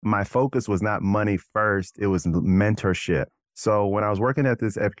my focus was not money first, it was mentorship. So when I was working at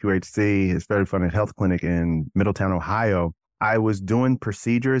this FQHC, it's very funded health clinic in Middletown, Ohio, I was doing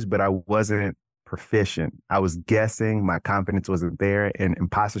procedures, but I wasn't proficient. I was guessing, my confidence wasn't there, and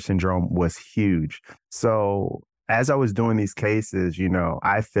imposter syndrome was huge. So as I was doing these cases,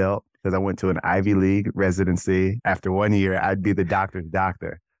 I felt, because I went to an Ivy League residency, after 1 year, I'd be the doctor's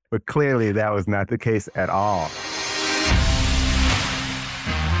doctor. But clearly that was not the case at all.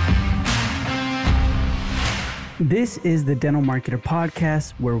 This is the Dental Marketer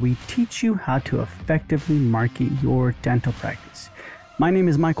Podcast, where we teach you how to effectively market your dental practice. My name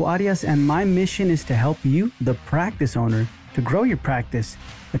is Michael Arias, and my mission is to help you, the practice owner, to grow your practice,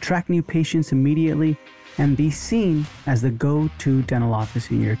 attract new patients immediately, and be seen as the go-to dental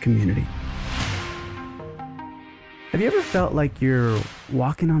office in your community. Have you ever felt like you're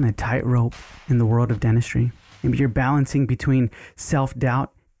walking on a tightrope in the world of dentistry? Maybe you're balancing between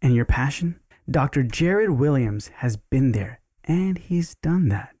self-doubt and your passion? Dr. Jared Williams has been there, and he's done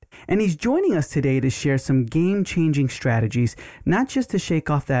that. And he's joining us today to share some game-changing strategies, not just to shake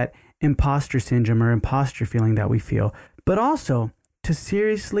off that imposter syndrome or imposter feeling that we feel, but also to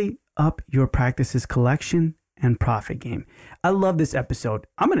seriously up your practice's collection and profit game. I love this episode.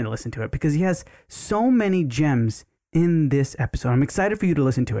 I'm going to listen to it because he has so many gems in this episode. I'm excited for you to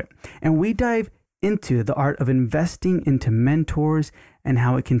listen to it. And we dive into the art of investing into mentors and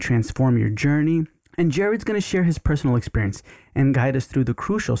how it can transform your journey. And Jared's going to share his personal experience and guide us through the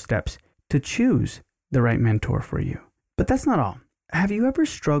crucial steps to choose the right mentor for you. But that's not all. Have you ever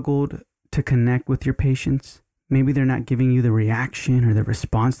struggled to connect with your patients? Maybe they're not giving you the reaction or the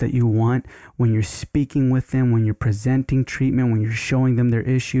response that you want when you're speaking with them, when you're presenting treatment, when you're showing them their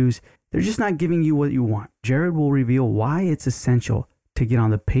issues. They're just not giving you what you want. Jared will reveal why it's essential to get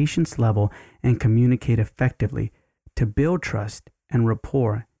on the patient's level and communicate effectively to build trust and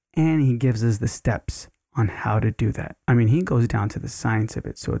rapport. And he gives us the steps on how to do that. I mean, he goes down to the science of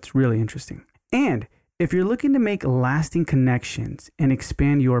it, so it's really interesting. And if you're looking to make lasting connections and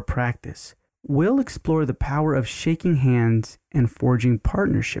expand your practice, we'll explore the power of shaking hands and forging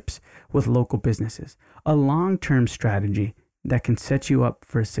partnerships with local businesses, a long-term strategy that can set you up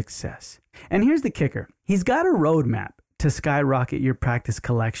for success. And here's the kicker. He's got a roadmap to skyrocket your practice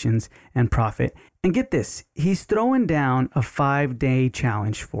collections and profit. And get this, he's throwing down a 5-day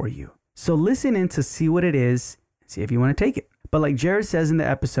challenge for you. So listen in to see what it is, see if you want to take it. But like Jared says in the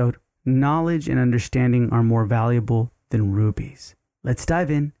episode, knowledge and understanding are more valuable than rubies. Let's dive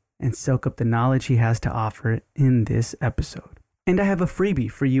in and soak up the knowledge he has to offer in this episode. And I have a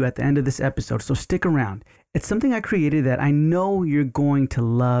freebie for you at the end of this episode, so stick around. It's something I created that I know you're going to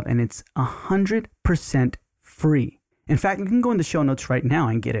love, and it's 100% free. In fact, you can go in the show notes right now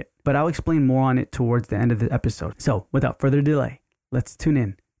and get it, but I'll explain more on it towards the end of the episode. So without further delay, let's tune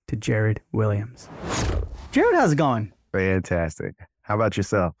in to Jared Williams. Jared, how's it going? Fantastic. How about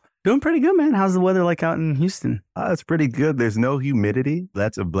yourself? Doing pretty good, man. How's the weather like out in Houston? It's pretty good. There's no humidity.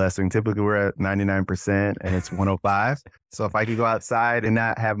 That's a blessing. Typically, we're at 99% and it's 105. So if I could go outside and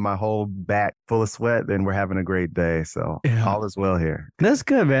not have my whole back full of sweat, then we're having a great day. So all is well here. That's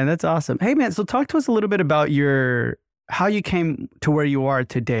good, man. That's awesome. Hey, man, so talk to us a little bit about how you came to where you are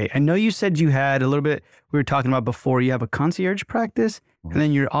today. I know you said you had a little bit, we were talking about before, you have a concierge practice, and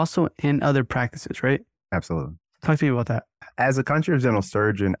then you're also in other practices, right? Absolutely. Talk to me about that. As a concierge dental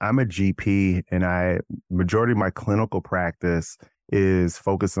surgeon, I'm a GP, and majority of my clinical practice is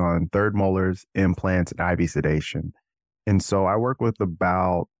focused on third molars, implants, and IV sedation. And so I work with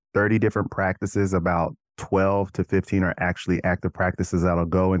about 30 different practices. About 12 to 15 are actually active practices that'll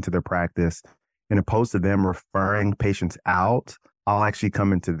go into their practice. And opposed to them referring patients out, I'll actually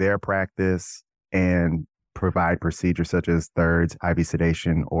come into their practice and provide procedures such as thirds, IV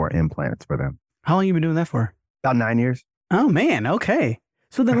sedation, or implants for them. How long have you been doing that for? About 9 years. Oh, man. Okay.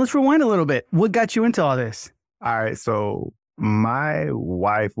 So then let's rewind a little bit. What got you into all this? All right. So my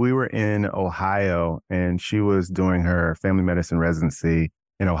wife, we were in Ohio, and she was doing her family medicine residency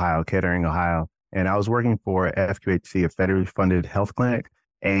in Ohio, Kettering, Ohio. And I was working for FQHC, a federally funded health clinic.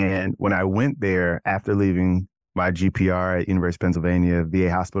 And when I went there after leaving my GPR at University of Pennsylvania, VA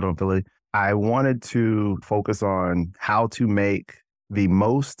hospital in Philly, I wanted to focus on how to make the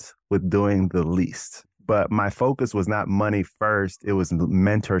most with doing the least. But my focus was not money first, it was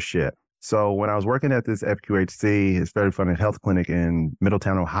mentorship. So when I was working at this FQHC, it's federally funded health clinic in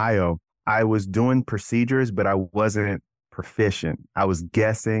Middletown, Ohio, I was doing procedures, but I wasn't proficient. I was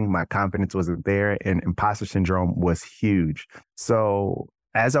guessing, my confidence wasn't there, and imposter syndrome was huge. So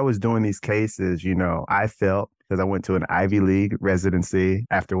as I was doing these cases, I felt, because I went to an Ivy League residency,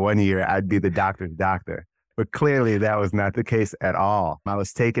 after 1 year, I'd be the doctor's doctor. But clearly that was not the case at all. I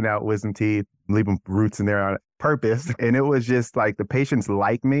was taking out wisdom teeth, leaving roots in there on purpose. And it was just like the patients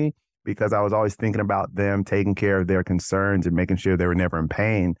liked me because I was always thinking about them, taking care of their concerns and making sure they were never in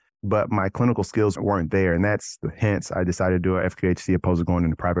pain. But my clinical skills weren't there. And that's hence I decided to do a FQHC opposed to going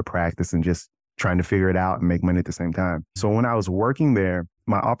into private practice and just trying to figure it out and make money at the same time. So when I was working there,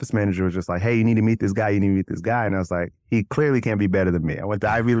 my office manager was just like, hey, you need to meet this guy. You need to meet this guy. And I was like, he clearly can't be better than me. I went to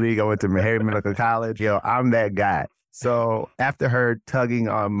Ivy League. I went to Meharry Medical College. I'm that guy. So after her tugging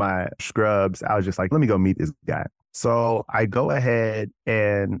on my scrubs, I was just like, let me go meet this guy. So I go ahead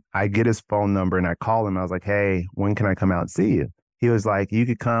and I get his phone number and I call him. I was like, hey, when can I come out and see you? He was like, you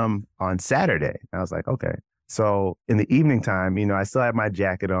could come on Saturday. I was like, okay. So in the evening time, I still have my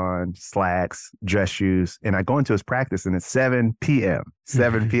jacket on, slacks, dress shoes, and I go into his practice and it's 7 p.m.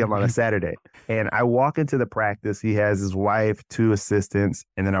 On a Saturday. And I walk into the practice. He has his wife, 2 assistants.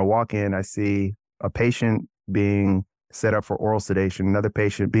 And then I walk in, I see a patient being set up for oral sedation, another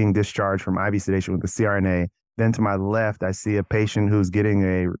patient being discharged from IV sedation with the CRNA. Then to my left, I see a patient who's getting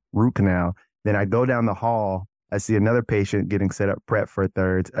a root canal. Then I go down the hall. I see another patient getting set up prep for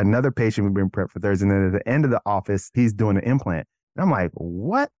thirds, another patient being prepped for thirds. And then at the end of the office, he's doing an implant. And I'm like,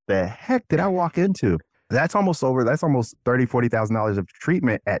 what the heck did I walk into? That's almost $30,000, $40,000 of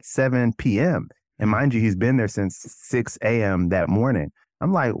treatment at 7 p.m. And mind you, he's been there since 6 a.m. that morning.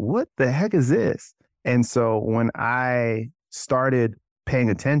 I'm like, what the heck is this? And so when I started paying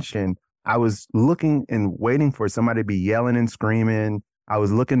attention, I was looking and waiting for somebody to be yelling and screaming. I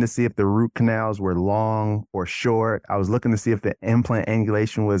was looking to see if the root canals were long or short. I was looking to see if the implant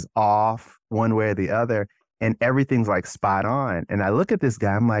angulation was off one way or the other. And everything's like spot on. And I look at this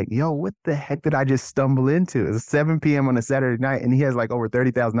guy, I'm like, yo, what the heck did I just stumble into? It's 7 p.m. on a Saturday night, and he has like over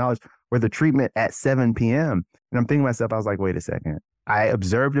 $30,000 worth of treatment at 7 p.m. And I'm thinking to myself, I was like, wait a second. I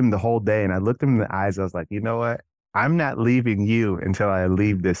observed him the whole day, and I looked him in the eyes. I was like, you know what? I'm not leaving you until I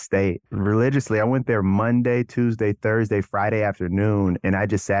leave this state. Religiously, I went there Monday, Tuesday, Thursday, Friday afternoon, and I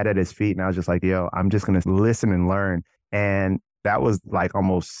just sat at his feet, and I was just like, yo, I'm just going to listen and learn. And that was like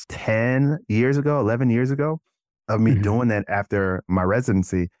almost 11 years ago of me doing that after my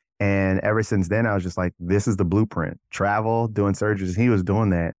residency. And ever since then, I was just like, this is the blueprint. Travel, doing surgeries. He was doing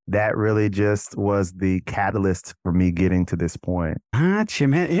that. That really just was the catalyst for me getting to this point. Gotcha,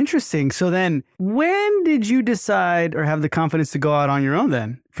 man. Interesting. So then when did you decide or have the confidence to go out on your own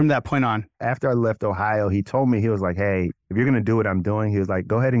then from that point on? After I left Ohio, he told me, he was like, hey, if you're going to do what I'm doing, he was like,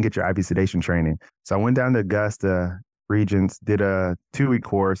 go ahead and get your IV sedation training. So I went down to Augusta, Regents, did a 2-week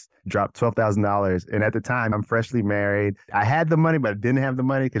course, dropped $12,000. And at the time, I'm freshly married. I had the money, but I didn't have the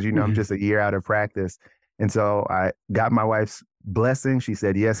money because, I'm just a year out of practice. And so I got my wife's blessing. She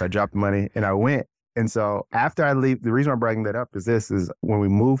said, yes, I dropped the money and I went. And so after I leave, the reason I'm bringing that up is when we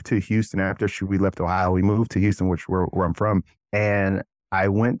moved to Houston, after we left Ohio, we moved to Houston, where I'm from. And I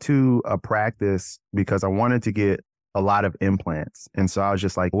went to a practice because I wanted to get a lot of implants. And so I was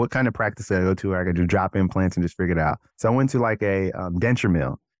just like, what kind of practice did I go to where I could just drop implants and just figure it out? So I went to like a denture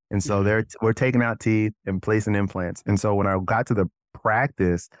mill. And so we're taking out teeth and placing implants. And so when I got to the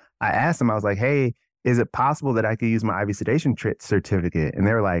practice, I asked them, I was like, hey, is it possible that I could use my IV sedation certificate? And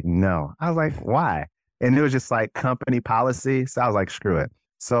they were like, no. I was like, why? And it was just like company policy. So I was like, screw it.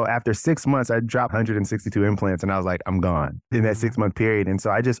 So after 6 months, I dropped 162 implants and I was like, I'm gone in that 6-month period. And so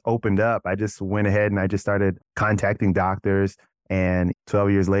I just opened up. I just went ahead and I just started contacting doctors. And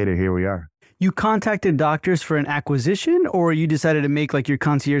 12 years later, here we are. You contacted doctors for an acquisition, or you decided to make like your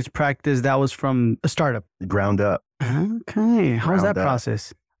concierge practice that was from a startup? Ground up. Okay. How was that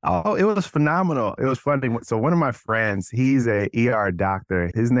process? Oh, it was phenomenal. It was funny. So one of my friends, he's a ER doctor.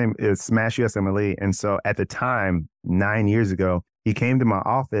 His name is Smash USMLE. And so at the time, 9 years ago, he came to my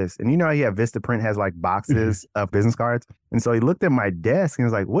office, and how Vistaprint has like boxes of business cards. And so he looked at my desk and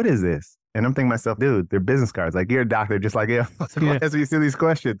was like, what is this? And I'm thinking to myself, dude, they're business cards. Like, you're a doctor, just like, yeah. As we see these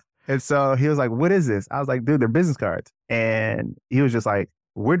questions. And so he was like, what is this? I was like, dude, they're business cards. And he was just like,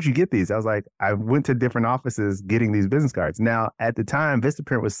 where'd you get these? I was like, I went to different offices getting these business cards. Now, at the time,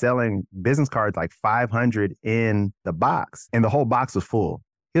 Vistaprint was selling business cards like 500 in the box, and the whole box was full.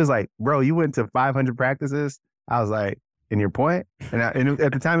 He was like, bro, you went to 500 practices? I was like, in your point? And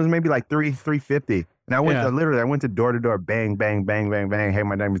at the time, it was maybe like 350. And I went to door to door, bang, bang, bang, bang, bang. Hey,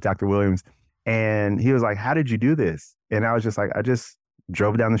 my name is Dr. Williams. And he was like, how did you do this? And I was just like, I just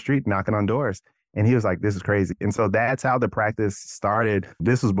drove down the street knocking on doors. And he was like, this is crazy. And so that's how the practice started.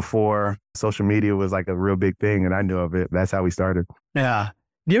 This was before social media was like a real big thing, and I knew of it. That's how we started. Yeah.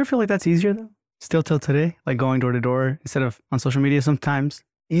 Do you ever feel like that's easier though? Still till today? Like going door to door instead of on social media sometimes?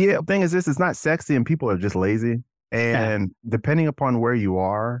 Yeah. The thing is this, it's not sexy and people are just lazy. Yeah. And depending upon where you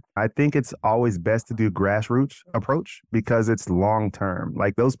are, I think it's always best to do grassroots approach because it's long term.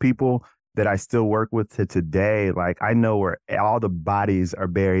 Like those people that I still work with to today, like I know where all the bodies are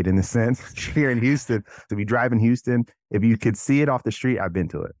buried in a sense here in Houston. So if you drive in Houston, if you could see it off the street, I've been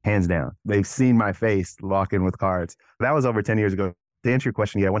to it, hands down. They've seen my face lock in with cards. That was over 10 years ago. To answer your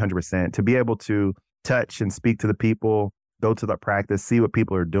question, yeah, 100%. To be able to touch and speak to the people, go to the practice, see what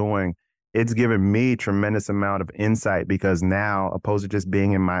people are doing, it's given me tremendous amount of insight because now, opposed to just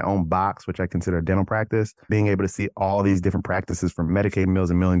being in my own box, which I consider a dental practice, being able to see all these different practices from Medicaid mills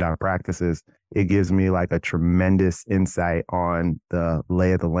and $1 million practices, it gives me like a tremendous insight on the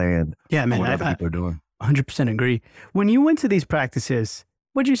lay of the land. Yeah, man. What other people are doing. 100% agree. When you went to these practices,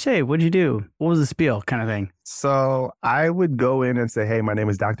 what'd you say? What'd you do? What was the spiel kind of thing? So I would go in and say, hey, my name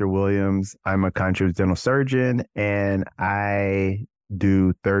is Dr. Williams. I'm a conscious dental surgeon and I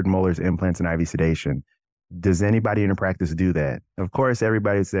do third molars, implants, and IV sedation. Does anybody in your practice do that? Of course,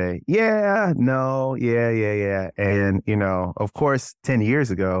 everybody would say, yeah, no, yeah. And, of course, 10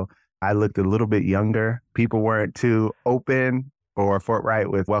 years ago, I looked a little bit younger. People weren't too open or forthright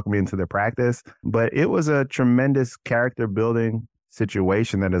with welcoming me into their practice. But it was a tremendous character building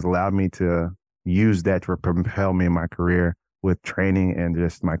situation that has allowed me to use that to propel me in my career with training and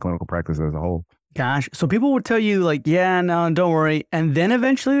just my clinical practice as a whole. Gosh. So people would tell you like, yeah, no, don't worry. And then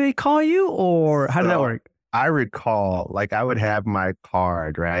eventually they call you, or how did that work? I recall, like I would have my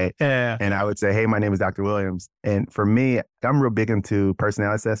card, right? Yeah. And I would say, hey, my name is Dr. Williams. And for me, I'm real big into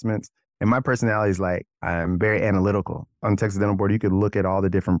personality assessments. And my personality is like, I'm very analytical. On the Texas Dental Board, you could look at all the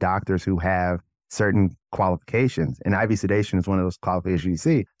different doctors who have certain qualifications. And IV sedation is one of those qualifications you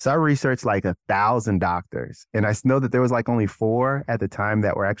see. So I researched like 1,000 doctors. And I know that there was like only 4 at the time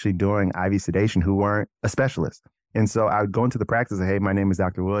that were actually doing IV sedation who weren't a specialist. And so I would go into the practice and say, hey, my name is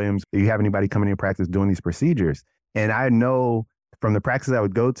Dr. Williams. Do you have anybody coming in your practice doing these procedures? And I know from the practice I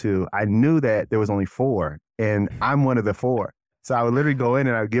would go to, I knew that there was only 4 and I'm one of the 4. So I would literally go in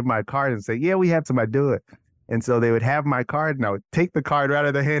and I would give my card and say, yeah, we have somebody do it. And so they would have my card and I would take the card right out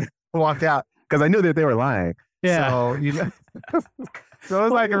of their hand and walk out. Because I knew that they were lying. Yeah. So, so it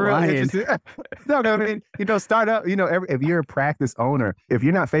was like a real interesting. No, I mean, start up, if you're a practice owner, if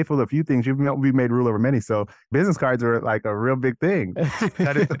you're not faithful to a few things, you won't be made rule over many. So business cards are like a real big thing.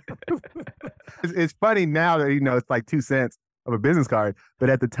 It's funny now that, it's like 2 cents of a business card. But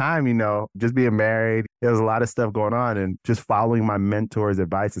at the time, just being married, there was a lot of stuff going on and just following my mentor's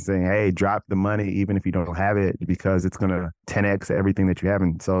advice and saying, hey, drop the money, even if you don't have it, because it's going to 10X everything that you have.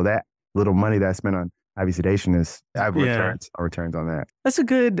 And so that little money that I spent on IV sedation I've returned on that. That's a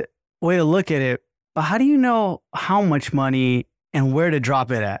good way to look at it. But how do you know how much money and where to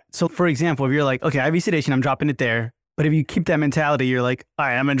drop it at? So for example, if you're like, okay, IV sedation, I'm dropping it there. But if you keep that mentality, you're like, all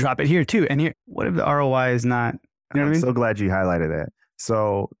right, I'm going to drop it here too. And here, what if the ROI is not, I'm so glad you highlighted that.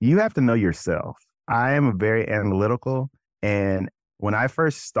 So you have to know yourself. I am very analytical. And when I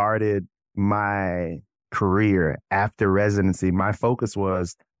first started my career after residency, my focus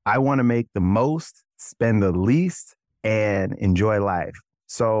was, I want to make the most, spend the least, and enjoy life.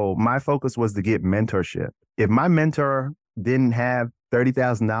 So my focus was to get mentorship. If my mentor didn't have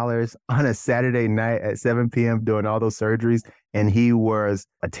 $30,000 on a Saturday night at 7 p.m. doing all those surgeries, and he was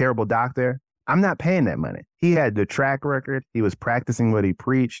a terrible doctor, I'm not paying that money. He had the track record. He was practicing what he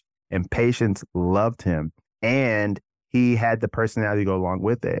preached, and patients loved him. And he had the personality to go along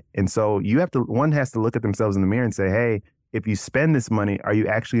with it. And so one has to look at themselves in the mirror and say, hey, if you spend this money, are you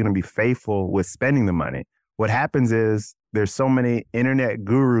actually going to be faithful with spending the money? What happens is there's so many internet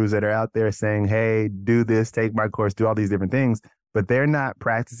gurus that are out there saying, hey, do this, take my course, do all these different things, but they're not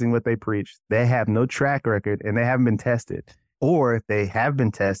practicing what they preach. They have no track record and they haven't been tested. Or if they have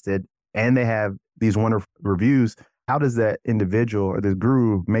been tested and they have these wonderful reviews, how does that individual or this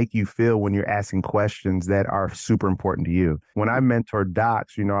guru make you feel when you're asking questions that are super important to you? When I mentor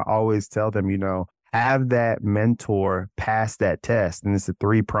docs, I always tell them, have that mentor pass that test. And it's a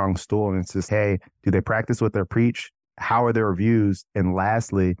 3-pronged stool. And it's just, hey, do they practice what they preach? How are their reviews? And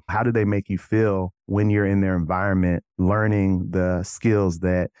lastly, how do they make you feel when you're in their environment, learning the skills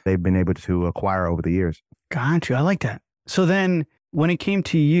that they've been able to acquire over the years? Gotcha. I like that. So then when it came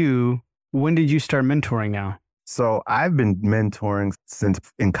to you, when did you start mentoring now? So I've been mentoring since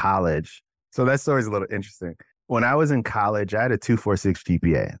in college. So that story's a little interesting. When I was in college, I had a 2.46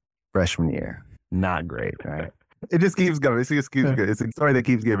 GPA freshman year. Not great, right? It just keeps going. It just keeps going. It's a story that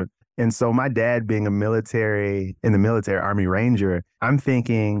keeps giving. And so my dad being in the military Army Ranger, I'm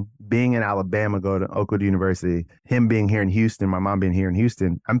thinking being in Alabama, go to Oakwood University, him being here in Houston, my mom being here in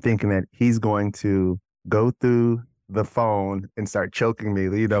Houston, I'm thinking that he's going to go through the phone and start choking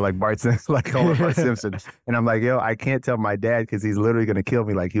me, like Bart Simpson, like Homer Bart Simpson. And I'm like, yo, I can't tell my dad because he's literally going to kill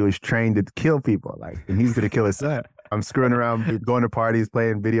me. Like he was trained to kill people, like, and he's going to kill his son. I'm screwing around, going to parties,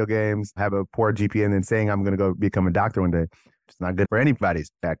 playing video games, have a poor GPA, and then saying I'm going to go become a doctor one day. It's not good for anybody's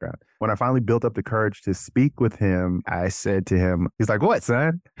background. When I finally built up the courage to speak with him, I said to him, he's like, what,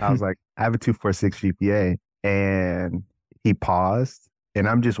 son? I was like, I have a 2.46 GPA. And he paused, and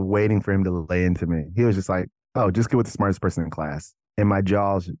I'm just waiting for him to lay into me. He was just like, oh, just get with the smartest person in class. And my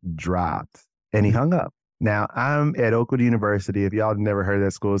jaws dropped, and he hung up. Now, I'm at Oakwood University. If y'all never heard of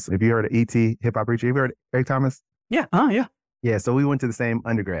that school, if you heard of E.T., hip hop preacher, have you heard of Eric Thomas? Yeah. Yeah. Yeah, so we went to the same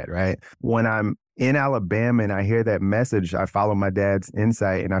undergrad, right? When I'm in Alabama and I hear that message, I follow my dad's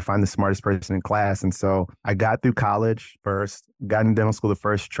insight and I find the smartest person in class. And so I got through college first, got in dental school the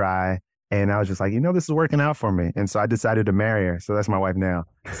first try. And I was just like, this is working out for me. And so I decided to marry her. So that's my wife now.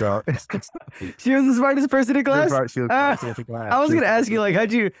 So she was the smartest person in class? She was the smartest in class. I was going to ask you, like,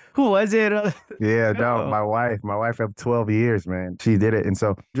 who was it? Yeah, no, my wife of 12 years, man. She did it. And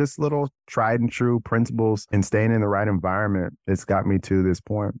so just little tried and true principles and staying in the right environment, it's got me to this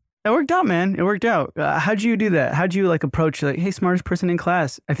point. It worked out, man. It worked out. How'd you do that? How'd you approach hey, smartest person in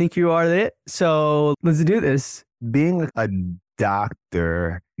class? I think you are it. So let's do this. Being a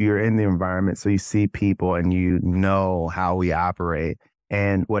doctor, you're in the environment, so you see people and you know how we operate.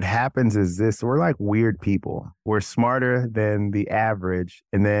 And what happens is this: we're like weird people. We're smarter than the average.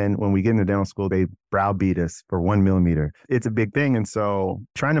 And then when we get into dental school, they browbeat us for 1 millimeter. It's a big thing. And so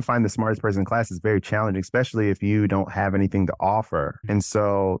trying to find the smartest person in class is very challenging, especially if you don't have anything to offer. And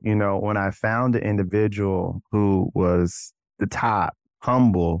so, when I found an individual who was the top,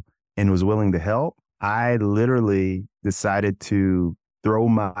 humble, and was willing to help, I literally decided to throw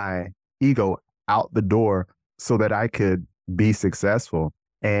my ego out the door so that I could be successful.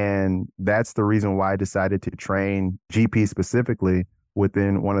 And that's the reason why I decided to train GP specifically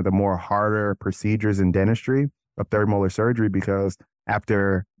within one of the more harder procedures in dentistry of third molar surgery, because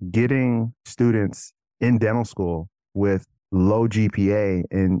after getting students in dental school with low GPA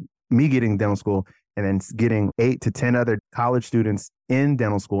and me getting dental school and then getting 8 to 10 other college students in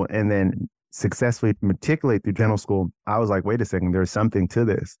dental school and then successfully matriculate through dental school, I was like, wait a second, there's something to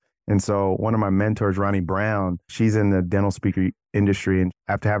this. And so one of my mentors, Ronnie Brown, she's in the dental speaker industry. And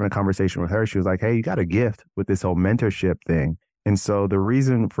after having a conversation with her, she was like, hey, you got a gift with this whole mentorship thing. And so the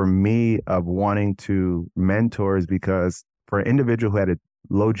reason for me of wanting to mentor is because for an individual who had a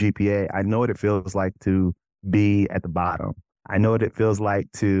low GPA, I know what it feels like to be at the bottom. I know what it feels like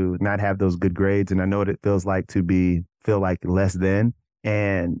to not have those good grades. And I know what it feels like to feel like less than.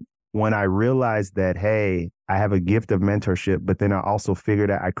 And when I realized that, hey, I have a gift of mentorship, but then I also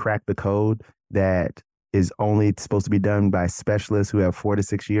figured out I cracked the code that is only supposed to be done by specialists who have 4 to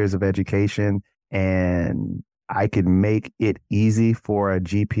 6 years of education. And I could make it easy for a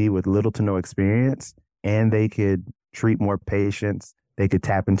GP with little to no experience, and they could treat more patients. They could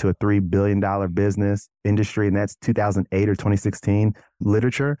tap into a $3 billion business industry, and that's 2008 or 2016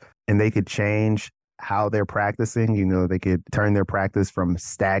 literature, and they could change how they're practicing. They could turn their practice from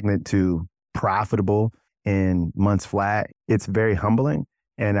stagnant to profitable in months flat. It's very humbling.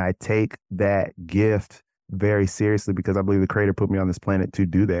 And I take that gift very seriously because I believe the Creator put me on this planet to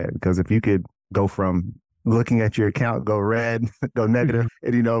do that. Because if you could go from looking at your account go red, go negative,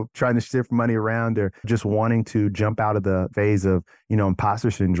 and, trying to shift money around, or just wanting to jump out of the phase of, imposter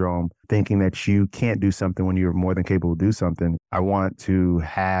syndrome, thinking that you can't do something when you're more than capable to do something. I want to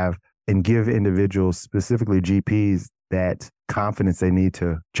have and give individuals, specifically GPs, that confidence they need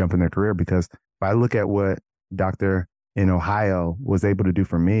to jump in their career. Because if I look at what Dr. in Ohio was able to do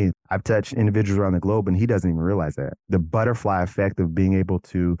for me, I've touched individuals around the globe, and he doesn't even realize that. The butterfly effect of being able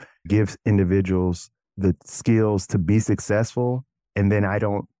to give individuals the skills to be successful, and then I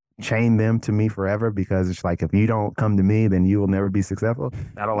don't chain them to me forever, because it's like, if you don't come to me, then you will never be successful.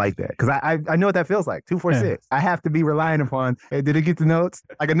 I don't like that, because I know what that feels like. 246. Yeah. I have to be relying upon, hey, did it get the notes?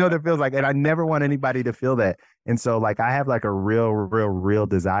 I know what that feels like, and I never want anybody to feel that. And so I have a real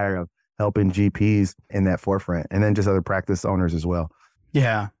desire of helping GPs in that forefront, and then just other practice owners as well.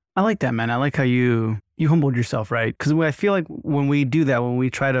 Yeah. I like that, man. I like how you humbled yourself, right? Because I feel like when we do that, when we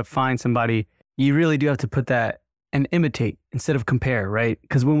try to find somebody, you really do have to put that and imitate instead of compare, right?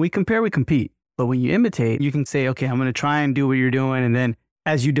 Because when we compare, we compete. But when you imitate, you can say, okay, I'm going to try and do what you're doing. And then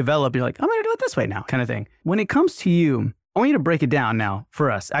as you develop, you're like, I'm going to do it this way now, kind of thing. When it comes to you, I want you to break it down now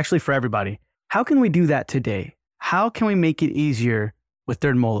for us, actually for everybody. How can we do that today? How can we make it easier with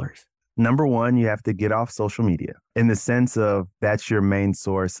third molars? Number one, you have to get off social media, in the sense of that's your main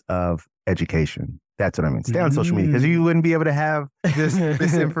source of education. That's what I mean. Stay on social media because you wouldn't be able to have this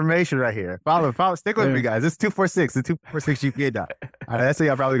information right here. Follow, stick with me, guys. It's 246, the 246 GPA dot. All right, that's how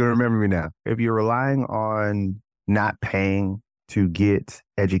y'all probably going to remember me now. If you're relying on not paying to get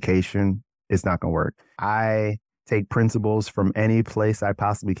education, it's not going to work. I take principles from any place I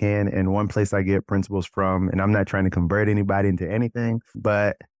possibly can. And one place I get principles from, and I'm not trying to convert anybody into anything,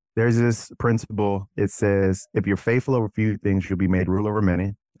 but there's this principle. It says, if you're faithful over few things, you'll be made rule over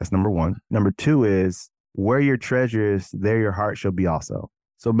many. That's number one. Number two is, where your treasure is, there your heart shall be also.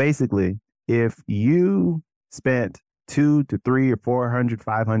 So basically, if you spent $200 to $300 or $400,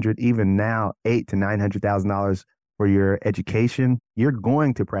 $500, even now $800,000 to $900,000 for your education, you're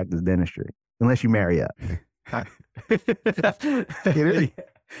going to practice dentistry unless you marry up. It is.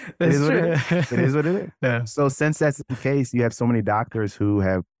 It is what it is. Yeah. So since that's the case, you have so many doctors who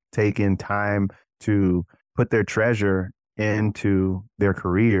have taken time to put their treasure into their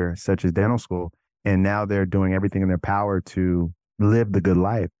career, such as dental school, and now they're doing everything in their power to live the good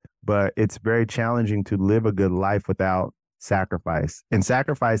life. But it's very challenging to live a good life without sacrifice. And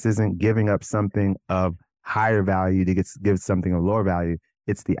sacrifice isn't giving up something of higher value to give something of lower value.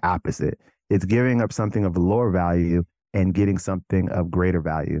 It's the opposite. It's giving up something of lower value and getting something of greater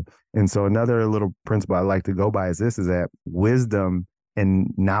value. And so another little principle I like to go by is this, is that wisdom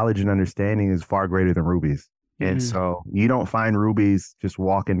and knowledge and understanding is far greater than rubies. And so you don't find rubies just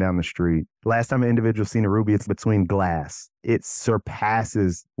walking down the street. Last time an individual seen a ruby, it's between glass. It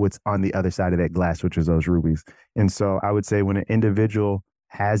surpasses what's on the other side of that glass, which is those rubies. And so I would say when an individual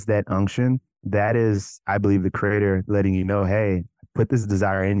has that unction, that is, I believe, the Creator letting you know, hey, put this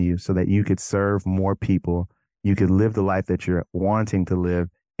desire in you so that you could serve more people. You could live the life that you're wanting to live,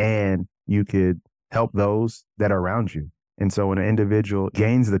 and you could help those that are around you. And so when an individual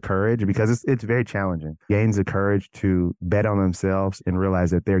gains the courage, because it's very challenging, gains the courage to bet on themselves and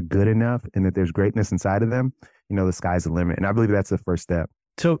realize that they're good enough and that there's greatness inside of them, the sky's the limit. And I believe that's the first step.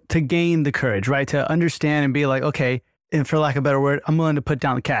 So to gain the courage, right? To understand and be like, okay, and for lack of a better word, I'm willing to put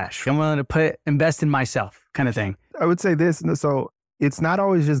down the cash. I'm willing to invest in myself kind of thing. I would say this. So it's not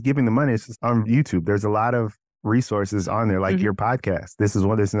always just giving the money. It's just on YouTube. There's a lot of resources on there, like your podcast. This is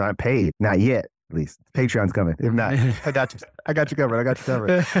one that's not paid, not yet. At least Patreon's coming. If not, I got you. I got you covered.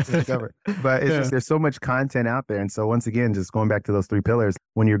 But it's just, there's so much content out there. And so once again, just going back to those three pillars,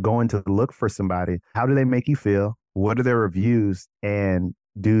 when you're going to look for somebody, how do they make you feel? What are their reviews? And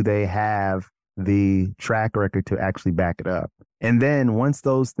do they have the track record to actually back it up? And then once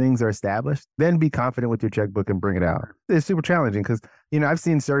those things are established, then be confident with your checkbook and bring it out. It's super challenging because, I've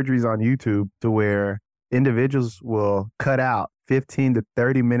seen surgeries on YouTube to where individuals will cut out 15 to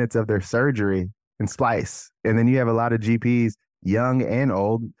 30 minutes of their surgery and splice. And then you have a lot of GPs, young and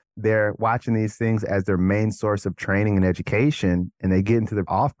old, they're watching these things as their main source of training and education. And they get into the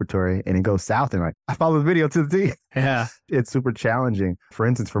operatory and it goes south. And I follow the video to the T. Yeah. It's super challenging. For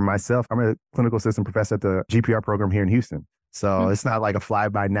instance, for myself, I'm a clinical assistant professor at the GPR program here in Houston. So it's not like a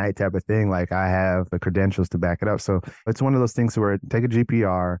fly-by-night type of thing. Like I have the credentials to back it up. So it's one of those things where take a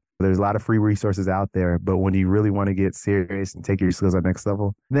GPR. There's a lot of free resources out there. But when you really want to get serious and take your skills at the next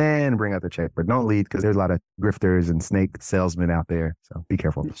level, then bring out the check. But don't lead because there's a lot of grifters and snake salesmen out there. So be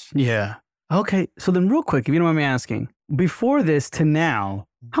careful. Yeah. Okay. So then real quick, if you don't mind me asking, before this to now,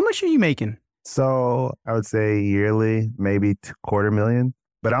 how much are you making? So I would say yearly, maybe $250,000.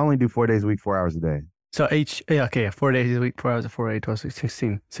 But I only do 4 days a week, 4 hours a day. So 4 days a week, 4 hours, 4, 8, 12,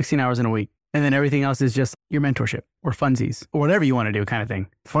 16 hours in a week. And then everything else is just your mentorship or funsies or whatever you want to do kind of thing.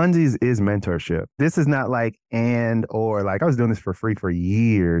 Funsies is mentorship. This is not like I was doing this for free for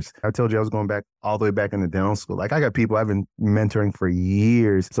years. I told you I was going back all the way back into dental school. Like I got people I've been mentoring for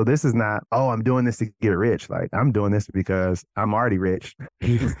years. So this is not, I'm doing this to get rich. Like I'm doing this because I'm already rich.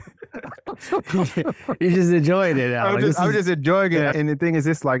 You're just enjoying it. I'm just enjoying it. Yeah. And the thing is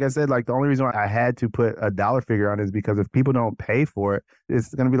this, like I said, like the only reason why I had to put a dollar figure on it is because if people don't pay for it,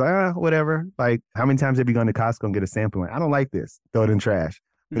 it's going to be like, whatever. Like how many times have you gone to Costco and get a sample? I don't like this. Throw it in trash.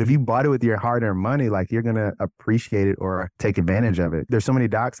 But if you bought it with your hard-earned money, like you're going to appreciate it or take advantage of it. There's so many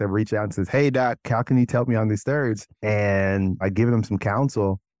docs that reach out and says, hey, doc, how can you help me on these thirds? And I give them some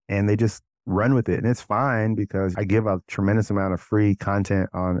counsel and they just run with it. And it's fine because I give a tremendous amount of free content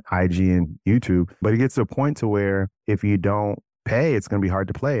on IG and YouTube. But it gets to a point to where if you don't pay, it's going to be hard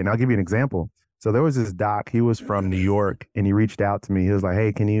to play. And I'll give you an example. So there was this doc, he was from New York and he reached out to me. He was like,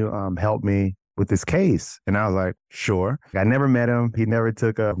 hey, can you help me with this case? And I was like, sure. I never met him. He never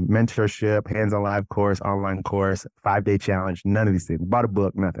took a mentorship, hands-on live course, online course, 5-day challenge, none of these things. Bought a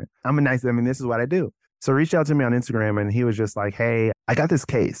book, nothing. This is what I do. So reached out to me on Instagram and he was just like, hey, I got this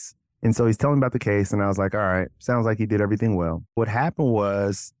case. And so he's telling me about the case. And I was like, all right, sounds like he did everything well. What happened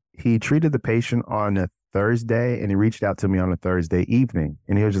was he treated the patient on a Thursday and he reached out to me on a Thursday evening.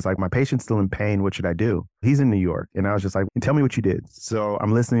 And he was just like, my patient's still in pain. What should I do? He's in New York. And I was just like, tell me what you did. So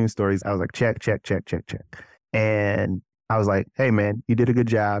I'm listening to stories. I was like, check, check, check, check, check. And I was like, hey, man, you did a good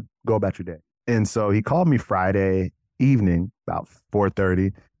job. Go about your day. And so he called me Friday evening, about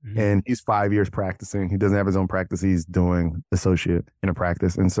 4:30. And he's 5 years practicing. He doesn't have his own practice. He's doing associate in a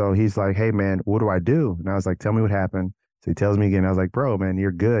practice. And so he's like, hey, man, what do I do? And I was like, tell me what happened. So he tells me again. I was like, bro, man,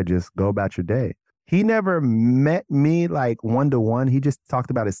 you're good. Just go about your day. He never met me like one-to-one. He just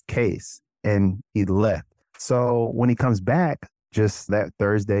talked about his case and he left. So when he comes back, just that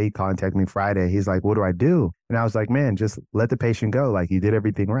Thursday, he contacted me Friday. He's like, what do I do? And I was like, man, just let the patient go. Like, you did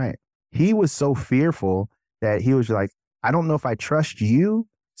everything right. He was so fearful that he was like, I don't know if I trust you.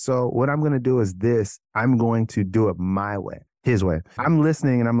 So what I'm going to do is this. I'm going to do it my way, his way. I'm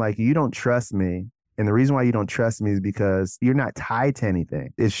listening and I'm like, you don't trust me. And the reason why you don't trust me is because you're not tied to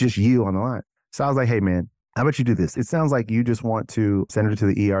anything. It's just you on the line. So I was like, hey, man, how about you do this? It sounds like you just want to send her to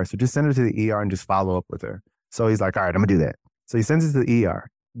the ER. So just send her to the ER and just follow up with her. So he's like, all right, I'm going to do that. So he sends it to the ER.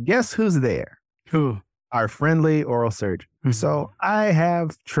 Guess who's there? Who? Our friendly oral surgeon. So I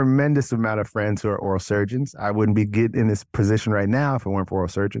have tremendous amount of friends who are oral surgeons. I wouldn't be getting in this position right now if it weren't for oral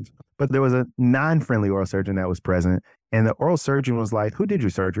surgeons. But there was a non-friendly oral surgeon that was present. And the oral surgeon was like, who did your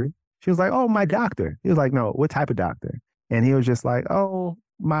surgery? She was like, oh, my doctor. He was like, no, what type of doctor? And he was just like, oh,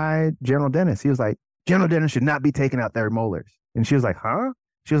 my general dentist. He was like, general dentist should not be taking out their molars. And she was like, huh?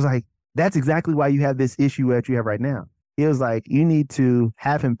 She was like, that's exactly why you have this issue that you have right now. He was like, you need to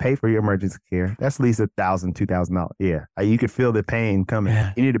have him pay for your emergency care. That's at least $1,000, $2,000. Yeah. You could feel the pain coming.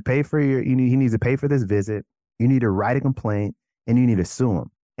 Yeah. You need to pay for he needs to pay for this visit. You need to write a complaint and you need to sue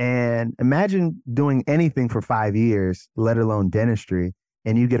him. And imagine doing anything for 5 years, let alone dentistry.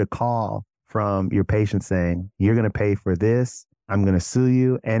 And you get a call from your patient saying, you're going to pay for this. I'm going to sue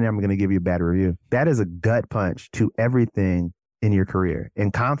you and I'm going to give you a bad review. That is a gut punch to everything in your career.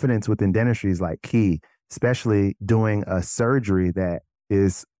 And confidence within dentistry is like key, especially doing a surgery that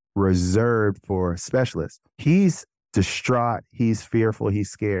is reserved for specialists. He's distraught. He's fearful. He's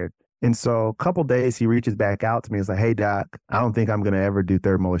scared. And so a couple days, he reaches back out to me. He's like, hey, doc, I don't think I'm going to ever do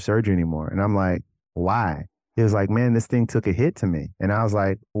third molar surgery anymore. And I'm like, why? He was like, man, this thing took a hit to me. And I was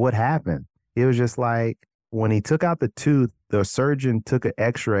like, what happened? It was just like, when he took out the tooth, the surgeon took an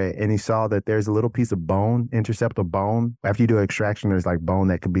x-ray and he saw that there's a little piece of bone, interceptal bone. After you do extraction, there's like bone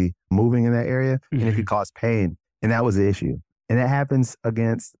that could be moving in that area and it could cause pain. And that was the issue. And that happens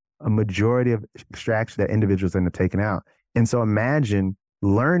against a majority of extraction that individuals end up taking out. And so imagine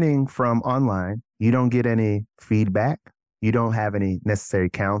learning from online. You don't get any feedback. You don't have any necessary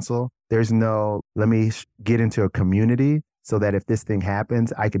counsel. There's no, let me get into a community so that if this thing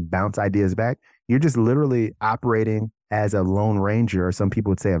happens, I could bounce ideas back. You're just literally operating as a lone ranger, or some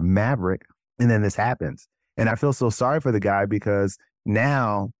people would say a maverick, and then this happens. And I feel so sorry for the guy because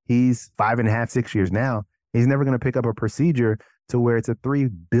now he's 5.5, 6 years now. He's never going to pick up a procedure to where it's a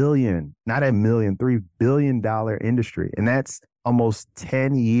 $3 billion, not a million, $3 billion industry. And that's almost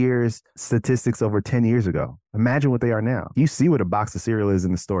 10 years statistics over 10 years ago. Imagine what they are now. You see what a box of cereal is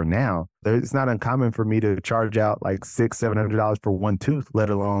in the store now. It's not uncommon for me to charge out like $600-$700 for one tooth, let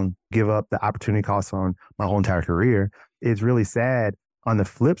alone give up the opportunity costs on my whole entire career. It's really sad. On the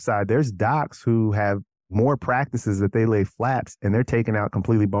flip side, there's docs who have more practices that they lay flaps and they're taking out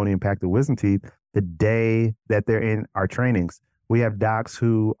completely bony impacted wisdom teeth the day that they're in our trainings. We have docs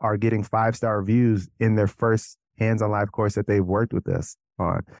who are getting 5-star reviews in their first hands-on live course that they've worked with us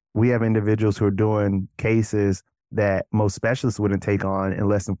on. We have individuals who are doing cases that most specialists wouldn't take on in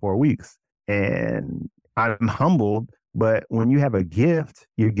less than 4 weeks. And I'm humbled, but when you have a gift,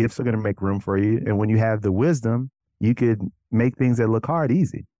 your gifts are going to make room for you. And when you have the wisdom, you could make things that look hard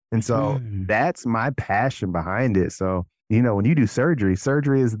easy. And so that's my passion behind it. So, you know, when you do surgery,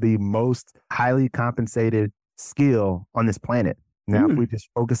 surgery is the most highly compensated skill on this planet. Now, if we just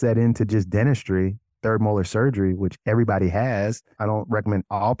focus that into just dentistry, third molar surgery, which everybody has, I don't recommend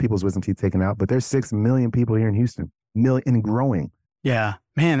all people's wisdom teeth taken out, but there's 6 million people here in Houston, million and growing. Yeah,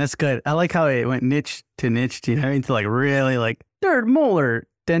 man, that's good. I like how it went niche to niche, you know what I mean? To like really like third molar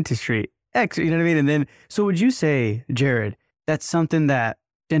dentistry, you know what I mean? And then, so would you say, Jared, that's something that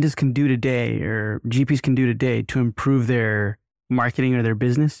dentists can do today or GPs can do today to improve their marketing or their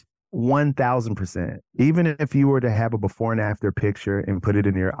business? 1,000%. Even if you were to have a before and after picture and put it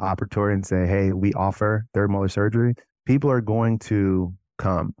in your operatory and say, hey, we offer third molar surgery, people are going to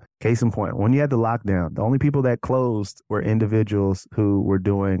come. Case in point, when you had the lockdown, the only people that closed were individuals who were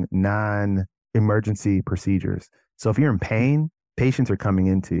doing non-emergency procedures. So if you're in pain, patients are coming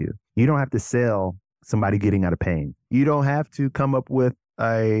into you. You don't have to sell somebody getting out of pain. You don't have to come up with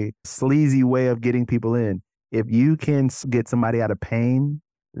a sleazy way of getting people in. If you can get somebody out of pain,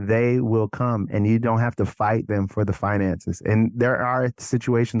 they will come and you don't have to fight them for the finances. And there are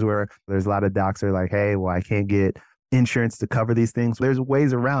situations where there's a lot of docs that are like, hey, well, I can't get insurance to cover these things. There's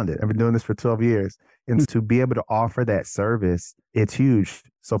ways around it. I've been doing this for 12 years. And to be able to offer that service, it's huge.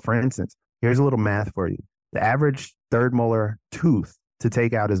 So for instance, here's a little math for you. The average third molar tooth to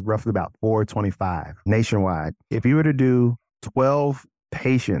take out is roughly about $425 nationwide. If you were to do 12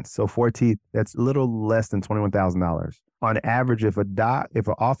 patients, so 4 teeth, that's a little less than $21,000. On average, if an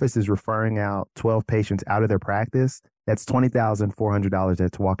office is referring out 12 patients out of their practice, that's $20,400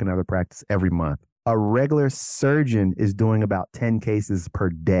 that's walking out of the practice every month. A regular surgeon is doing about 10 cases per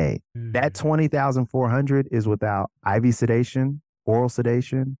day. That $20,400 is without IV sedation, oral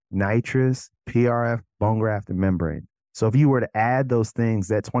sedation, nitrous, PRF, bone graft, and membrane. So if you were to add those things,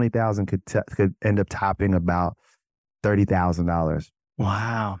 that $20,000 could end up topping about $30,000.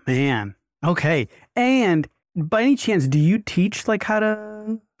 Wow, man. Okay. And by any chance, do you teach like how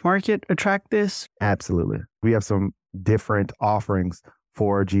to attract this? Absolutely. We have some different offerings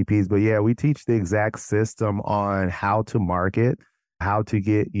for GPs, but yeah, we teach the exact system on how to market, how to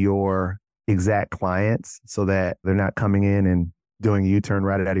get your exact clients so that they're not coming in and doing a U-turn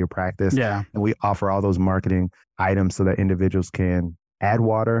right out of your practice. Yeah. And we offer all those marketing items so that individuals can add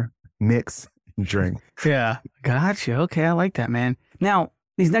water, mix, and drink. Yeah. Gotcha. Okay. I like that, man. Now,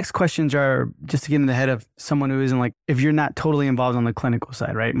 these next questions are just to get in the head of someone who isn't like, if you're not totally involved on the clinical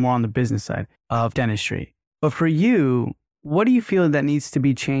side, right? More on the business side of dentistry. But for you, what do you feel that needs to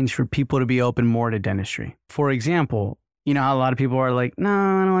be changed for people to be open more to dentistry? For example, you know how a lot of people are like, no,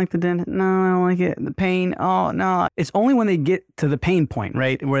 I don't like the dentist. No, I don't like it. The pain. Oh, no. It's only when they get to the pain point,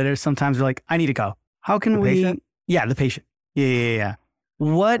 right? Where there's sometimes they're like, I need to go. How can we? Patient? Yeah, the patient. Yeah.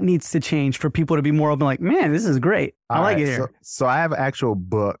 What needs to change for people to be more open? Like, man, this is great. I like it here. So I have an actual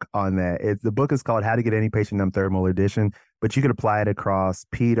book on that. The book is called How to Get Any Patient Numb Third Molar Edition, but you could apply it across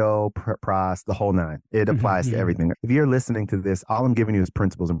pedo, pros, the whole nine. It applies to everything. If you're listening to this, all I'm giving you is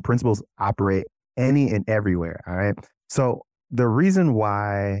principles, and principles operate any and everywhere. All right. So the reason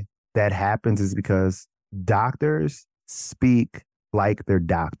why that happens is because doctors speak like they're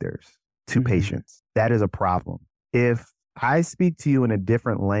doctors to patients. That is a problem. If I speak to you in a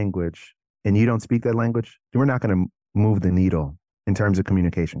different language and you don't speak that language, we're not going to move the needle in terms of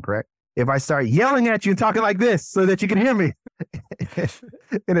communication, correct? If I start yelling at you and talking like this so that you can hear me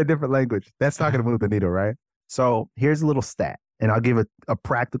in a different language, that's not going to move the needle, right? So here's a little stat, and I'll give a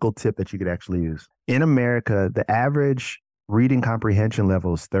practical tip that you could actually use. In America, the average reading comprehension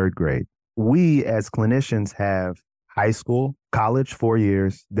level is third grade. We as clinicians have high school, college, 4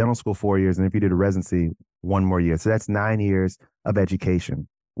 years, dental school, 4 years, and if you did a residency, 1 more year. So that's 9 years of education.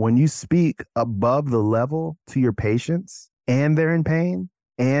 When you speak above the level to your patients and they're in pain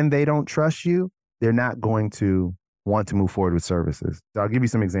and they don't trust you, they're not going to want to move forward with services. So I'll give you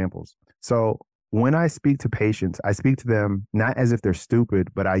some examples. So when I speak to patients, I speak to them not as if they're stupid,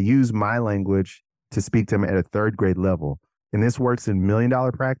 but I use my language to speak to them at a third grade level. And this works in $1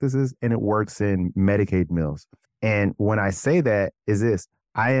 million practices and it works in Medicaid mills. And when I say that is this,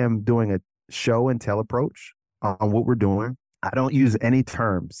 I am doing a show and tell approach on what we're doing. I don't use any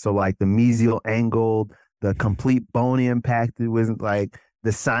terms. So like the mesial angled, the complete bone impact, it wasn't like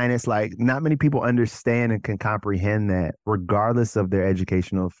the sinus, like not many people understand and can comprehend that regardless of their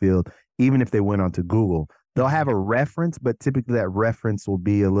educational field, even if they went onto Google. They'll have a reference, but typically that reference will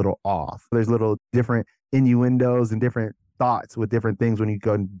be a little off. There's little different innuendos and different thoughts with different things when you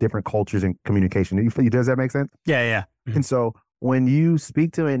go in different cultures and communication. Does that make sense? Yeah. And so when you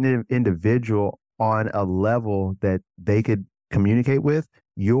speak to an individual on a level that they could communicate with,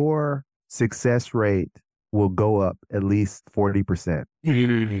 your success rate will go up at least 40%.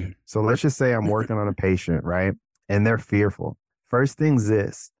 So let's just say I'm working on a patient, right? And they're fearful. First thing's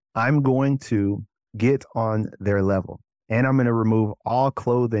this, I'm going to get on their level and I'm going to remove all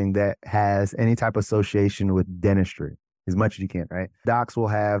clothing that has any type of association with dentistry as much as you can, right? Docs will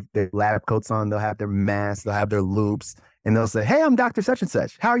have their lab coats on, they'll have their masks, they'll have their loops, and they'll say, hey, I'm Dr. Such and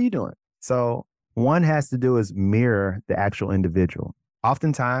Such. How are you doing? So one has to do is mirror the actual individual.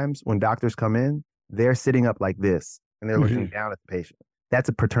 Oftentimes when doctors come in, they're sitting up like this and they're looking down at the patient. That's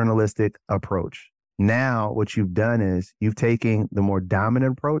a paternalistic approach. Now what you've done is you've taken the more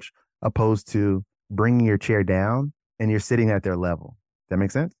dominant approach opposed to bringing your chair down and you're sitting at their level. That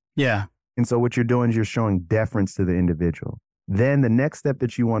make sense? Yeah. And so what you're doing is you're showing deference to the individual. Then the next step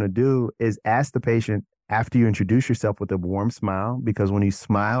that you want to do is ask the patient after you introduce yourself with a warm smile, because when you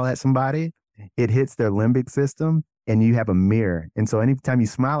smile at somebody, it hits their limbic system and you have a mirror. And so anytime you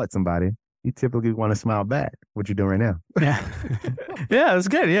smile at somebody, you typically want to smile back. What you're doing right now. Yeah. Yeah, that's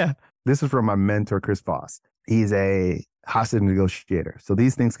good. Yeah. This is from my mentor, Chris Foss. He's a hostage negotiator. So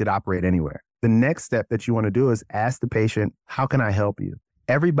these things could operate anywhere. The next step that you want to do is ask the patient, how can I help you?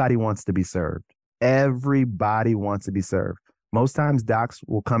 Everybody wants to be served. Everybody wants to be served. Most times docs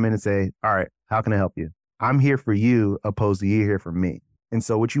will come in and say, all right, how can I help you? I'm here for you opposed to you here for me. And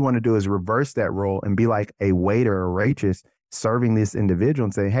so what you want to do is reverse that role and be like a waiter or waitress serving this individual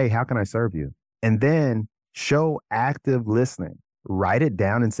and say, hey, how can I serve you? And then show active listening. Write it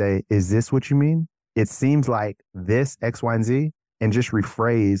down and say, is this what you mean? It seems like this X, Y, and Z, and just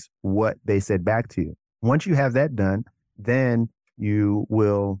rephrase what they said back to you. Once you have that done, then you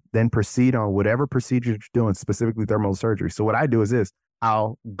will then proceed on whatever procedure you're doing, specifically thermal surgery. So what I do is this,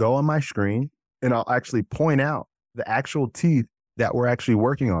 I'll go on my screen and I'll actually point out the actual teeth that we're actually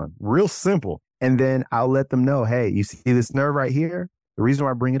working on. Real simple. And then I'll let them know, hey, you see this nerve right here? The reason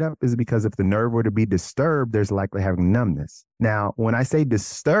why I bring it up is because if the nerve were to be disturbed, there's likely having numbness. Now, when I say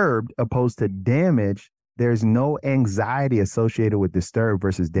disturbed opposed to damaged, there's no anxiety associated with disturbed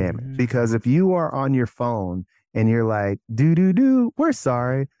versus damage. Because if you are on your phone and you're like, we're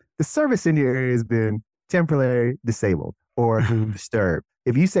sorry, the service in your area has been temporarily disabled or disturbed.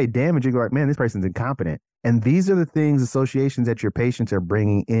 If you say damage, you go like, man, this person's incompetent. And these are the things, associations that your patients are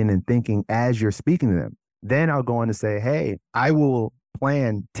bringing in and thinking as you're speaking to them. Then I'll go on to say, hey, I will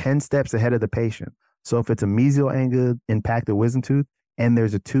plan 10 steps ahead of the patient. So if it's a mesial angle impacted wisdom tooth and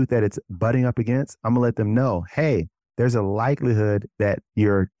there's a tooth that it's butting up against, I'm gonna let them know, hey, there's a likelihood that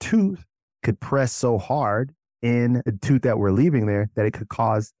your tooth could press so hard in a tooth that we're leaving there that it could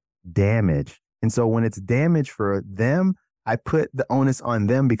cause damage. And so when it's damage for them, I put the onus on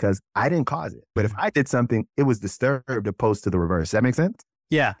them because I didn't cause it. But if I did something, it was disturbed opposed to the reverse. Does that make sense?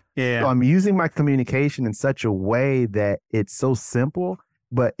 Yeah. Yeah. So I'm using my communication in such a way that it's so simple,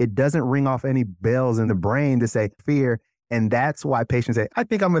 but it doesn't ring off any bells in the brain to say fear. And that's why patients say, I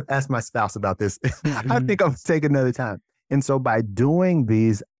think I'm going to ask my spouse about this. I think I'm going to take another time. And so by doing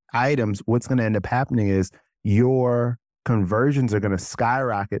these items, what's going to end up happening is your conversions are going to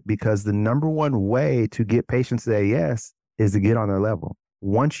skyrocket because the number one way to get patients to say yes is to get on their level.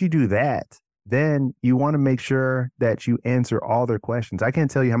 Once you do that, then you want to make sure that you answer all their questions. I can't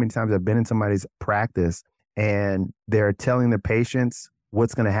tell you how many times I've been in somebody's practice and they're telling the patients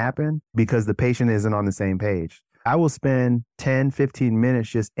what's going to happen because the patient isn't on the same page. I will spend 10, 15 minutes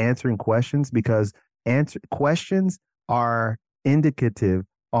just answering questions because questions are indicative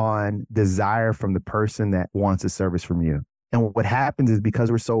on desire from the person that wants a service from you. And what happens is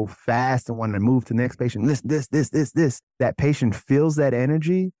because we're so fast and wanting to move to the next patient, this, that patient feels that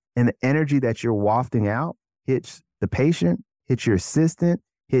energy, and the energy that you're wafting out hits the patient, hits your assistant,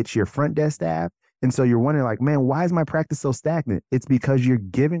 hits your front desk staff. And so you're wondering like, man, why is my practice so stagnant? It's because you're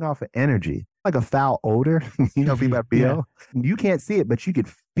giving off an energy, like a foul odor. You know, people have BO. Yeah. You can't see it, but you could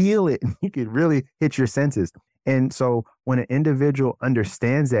feel it. You could really hit your senses. And so when an individual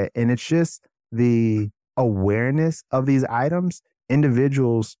understands that, and it's just the awareness of these items,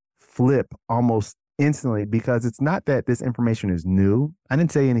 individuals flip almost instantly because it's not that this information is new. I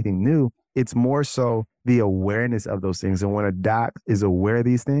didn't say anything new. It's more so the awareness of those things. And when a doc is aware of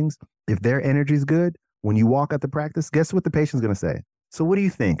these things, if their energy is good, when you walk out the practice, guess what the patient's going to say? So what do you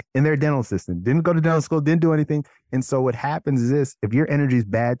think? And they're a dental assistant, didn't go to dental school, didn't do anything. And so what happens is this, if your energy is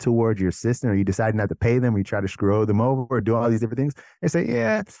bad towards your assistant or you decide not to pay them or you try to screw them over or do all these different things, they say,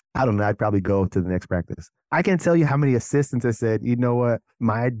 yeah, I don't know, I'd probably go to the next practice. I can't tell you how many assistants have said, you know what,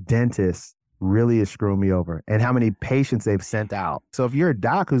 my dentist really is screwing me over and how many patients they've sent out. So if you're a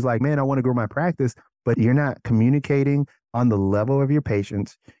doc who's like, man, I want to grow my practice, but you're not communicating on the level of your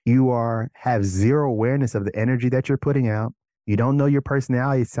patients, you have zero awareness of the energy that you're putting out. You don't know your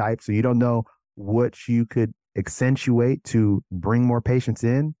personality type, so you don't know what you could accentuate to bring more patients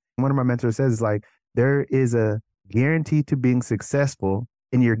in. One of my mentors says is like, there is a guarantee to being successful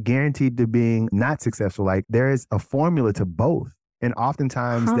and you're guaranteed to being not successful. Like there is a formula to both. And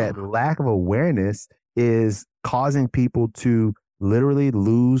oftentimes that lack of awareness is causing people to literally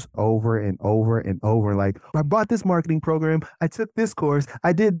lose over and over and over. Like, I bought this marketing program. I took this course.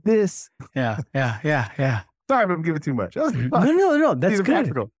 I did this. Yeah. Sorry if I'm giving too much. No. That's good.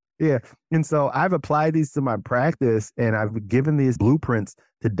 Practical. Yeah. And so I've applied these to my practice and I've given these blueprints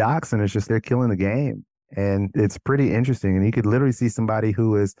to docs and it's just, they're killing the game. And it's pretty interesting. And you could literally see somebody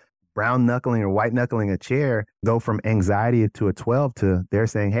who is brown knuckling or white knuckling a chair go from anxiety to a 12 to they're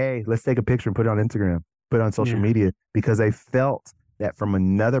saying, hey, let's take a picture and put it on Instagram, put it on social media, because they felt that from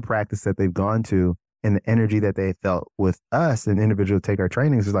another practice that they've gone to and the energy that they felt with us and individuals take our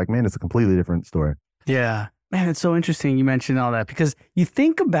trainings is like, man, it's a completely different story. Yeah. Man, it's so interesting you mentioned all that because you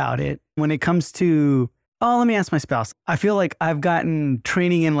think about it when it comes to, oh, let me ask my spouse. I feel like I've gotten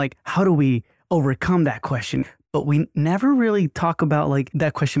training in like, how do we overcome that question? But we never really talk about like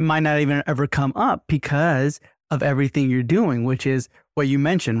that question might not even ever come up because of everything you're doing, which is what you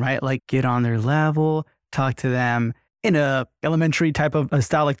mentioned, right? Like get on their level, talk to them in a elementary type of a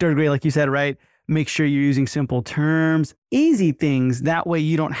style, like third grade, like you said, right? Make sure you're using simple terms, easy things. That way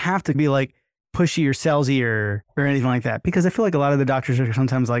you don't have to be like pushy or salesy or anything like that. Because I feel like a lot of the doctors are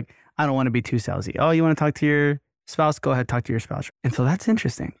sometimes like, I don't want to be too salesy. Oh, you want to talk to your spouse? Go ahead, talk to your spouse. And so that's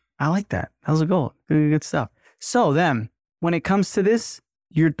interesting. I like that. That was a goal. Good stuff. So then when it comes to this,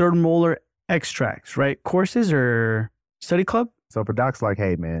 your third molar extracts, right? Courses or study club? So for docs like,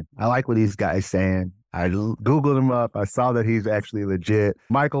 hey, man, I like what these guys saying. I Googled him up. I saw that he's actually legit.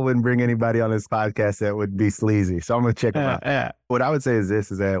 Michael wouldn't bring anybody on this podcast that would be sleazy. So I'm going to check him out. Yeah. What I would say is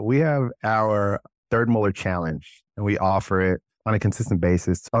this, is that we have our third molar challenge and we offer it on a consistent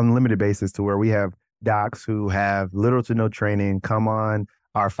basis, unlimited basis, to where we have docs who have little to no training come on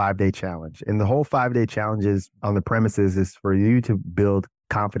our 5-day challenge. And the whole 5-day challenge is on the premises is for you to build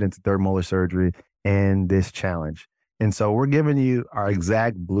confidence in third molar surgery and this challenge. And so we're giving you our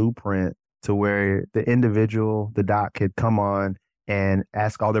exact blueprint to where the individual, the doc, could come on and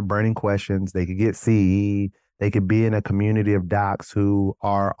ask all their burning questions. They could get CE. They could be in a community of docs who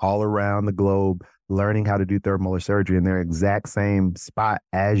are all around the globe learning how to do third molar surgery in their exact same spot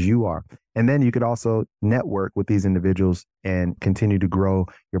as you are. And then you could also network with these individuals and continue to grow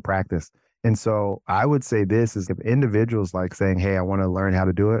your practice. And so I would say this is if individuals like saying, hey, I want to learn how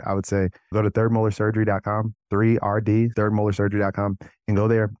to do it, I would say go to thirdmolarsurgery.com, 3RD, thirdmolarsurgery.com, and go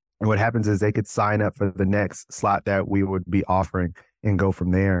there. And what happens is they could sign up for the next slot that we would be offering and go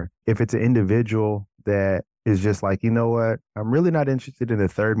from there. If it's an individual that is just like, you know what, I'm really not interested in the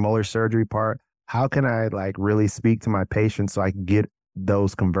third molar surgery part. How can I like really speak to my patients so I can get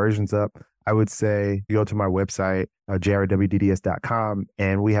those conversions up? I would say you go to my website, jaredwdds.com,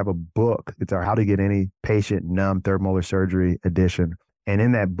 and we have a book. It's our How to Get Any Patient Numb Third Molar Surgery edition. And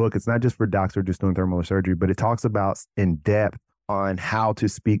in that book, it's not just for docs who are just doing third molar surgery, but it talks about in depth on how to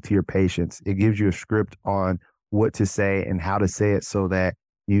speak to your patients. It gives you a script on what to say and how to say it so that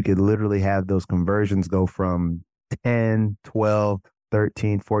you could literally have those conversions go from 10, 12,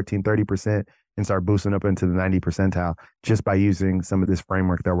 13, 14, 30% and start boosting up into the 90 percentile just by using some of this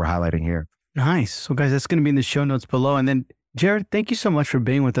framework that we're highlighting here. Nice. So guys, that's going to be in the show notes below. And then Jared, thank you so much for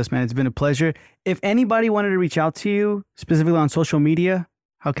being with us, man. It's been a pleasure. If anybody wanted to reach out to you specifically on social media,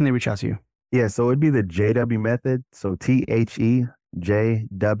 how can they reach out to you? Yeah, so it'd be the JW method. So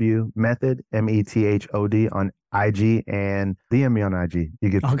THEJW method, METHOD on IG, and DM me on IG. You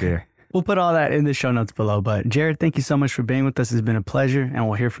get there. We'll put all that in the show notes below. But Jared, thank you so much for being with us. It's been a pleasure, and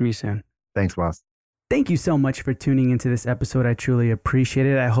we'll hear from you soon. Thanks, boss. Thank you so much for tuning into this episode. I truly appreciate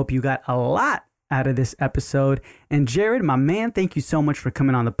it. I hope you got a lot out of this episode. And Jared, my man, thank you so much for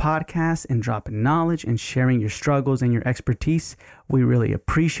coming on the podcast and dropping knowledge and sharing your struggles and your expertise. We really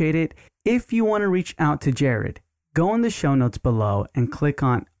appreciate it. If you want to reach out to Jared, go in the show notes below and click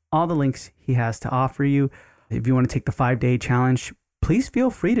on all the links he has to offer you. If you want to take the 5-day challenge, please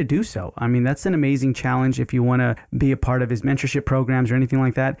feel free to do so. I mean, that's an amazing challenge. If you want to be a part of his mentorship programs or anything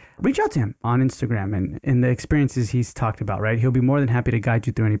like that, reach out to him on Instagram and in the experiences he's talked about, right? He'll be more than happy to guide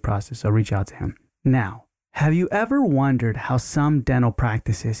you through any process. So reach out to him. Now, have you ever wondered how some dental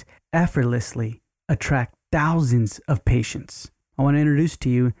practices effortlessly attract thousands of patients? I want to introduce to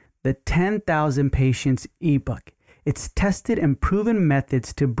you the 10,000 Patients ebook. It's tested and proven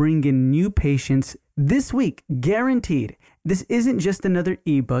methods to bring in new patients this week, guaranteed. This isn't just another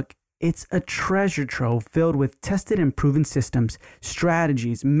ebook. It's a treasure trove filled with tested and proven systems,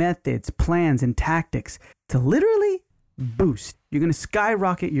 strategies, methods, plans, and tactics to literally boost. You're going to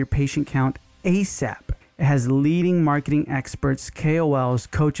skyrocket your patient count ASAP. It has leading marketing experts, KOLs,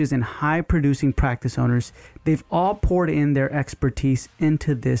 coaches, and high-producing practice owners. They've all poured in their expertise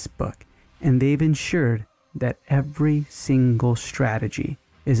into this book, and they've ensured that every single strategy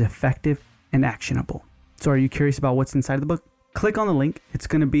is effective and actionable. So are you curious about what's inside the book? Click on the link. It's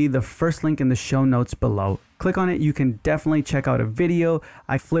going to be the first link in the show notes below. Click on it. You can definitely check out a video.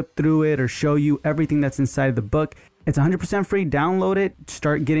 I flip through it or show you everything that's inside the book. It's 100% free. Download it.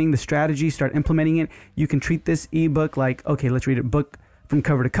 Start getting the strategy. Start implementing it. You can treat this ebook like, okay, let's read a book from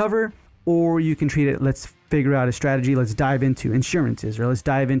cover to cover. Or you can treat it, let's figure out a strategy. Let's dive into insurances, or let's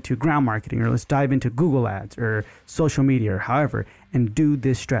dive into ground marketing, or let's dive into Google ads or social media, or however, and do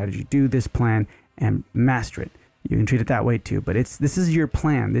this strategy, do this plan, and master it. You can treat it that way too. But this is your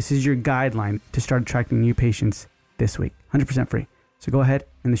plan. This is your guideline to start attracting new patients this week. 100% free. So go ahead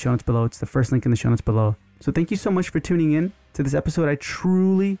in the show notes below. It's the first link in the show notes below. So thank you so much for tuning in to this episode. I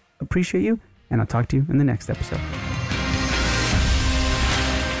truly appreciate you, and I'll talk to you in the next episode.